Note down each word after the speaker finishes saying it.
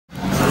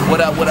What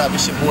up?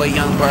 It's your boy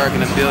Young Berg in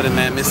the building,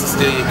 man. Mr.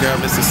 Steal Your Girl,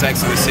 Mr.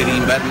 Sex in the City. You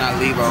better not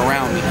leave her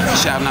around me.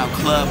 Shouting out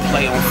Club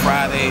Play on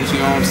Fridays, you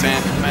know what I'm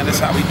saying? Man, that's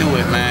how we do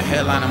it, man.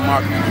 Headline and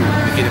marketing group.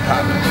 We get it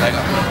poppin'.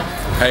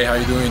 Hey, how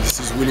you doing?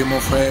 This is Willy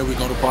Monfret. We're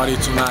gonna party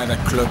tonight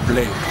at Club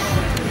Play.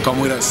 Come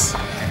with us.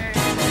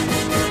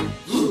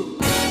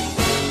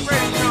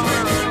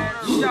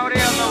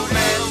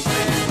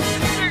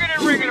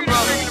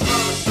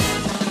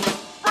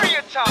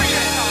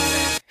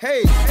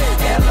 Hey,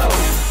 hello,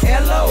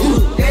 hello,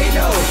 they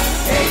know,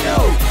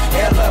 hello,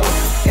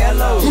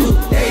 hello,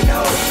 they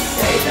know,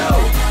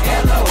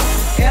 hello,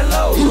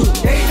 hello,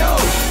 they know,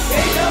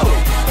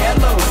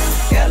 hello,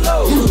 hello,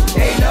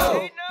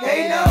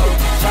 they know,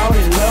 shout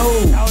it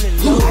low,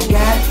 I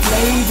got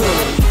flavor,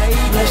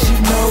 plus you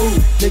know,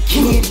 the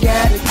kid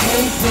got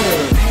paper,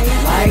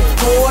 like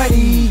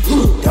 40,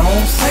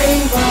 don't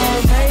save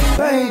us,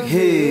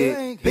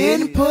 Bankhead,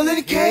 been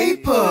pulling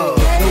caper,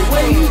 the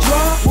way he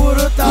dropped,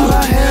 would've thought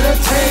I had a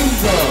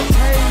taser,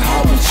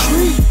 call me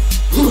street,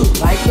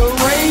 like a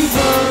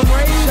razor,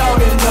 shout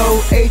it low,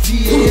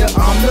 ATL,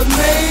 I'm the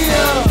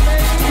mayor,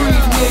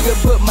 street nigga,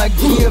 but my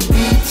gear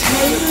be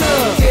Taylor,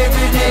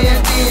 every day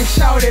and then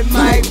shout it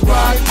Mike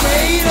Rock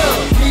later,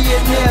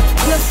 millionaire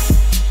plus,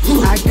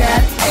 I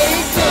got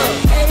acre,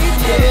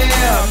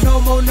 yeah, no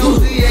more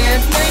nosy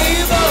ass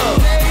neighbor,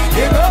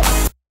 big up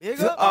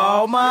to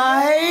all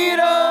my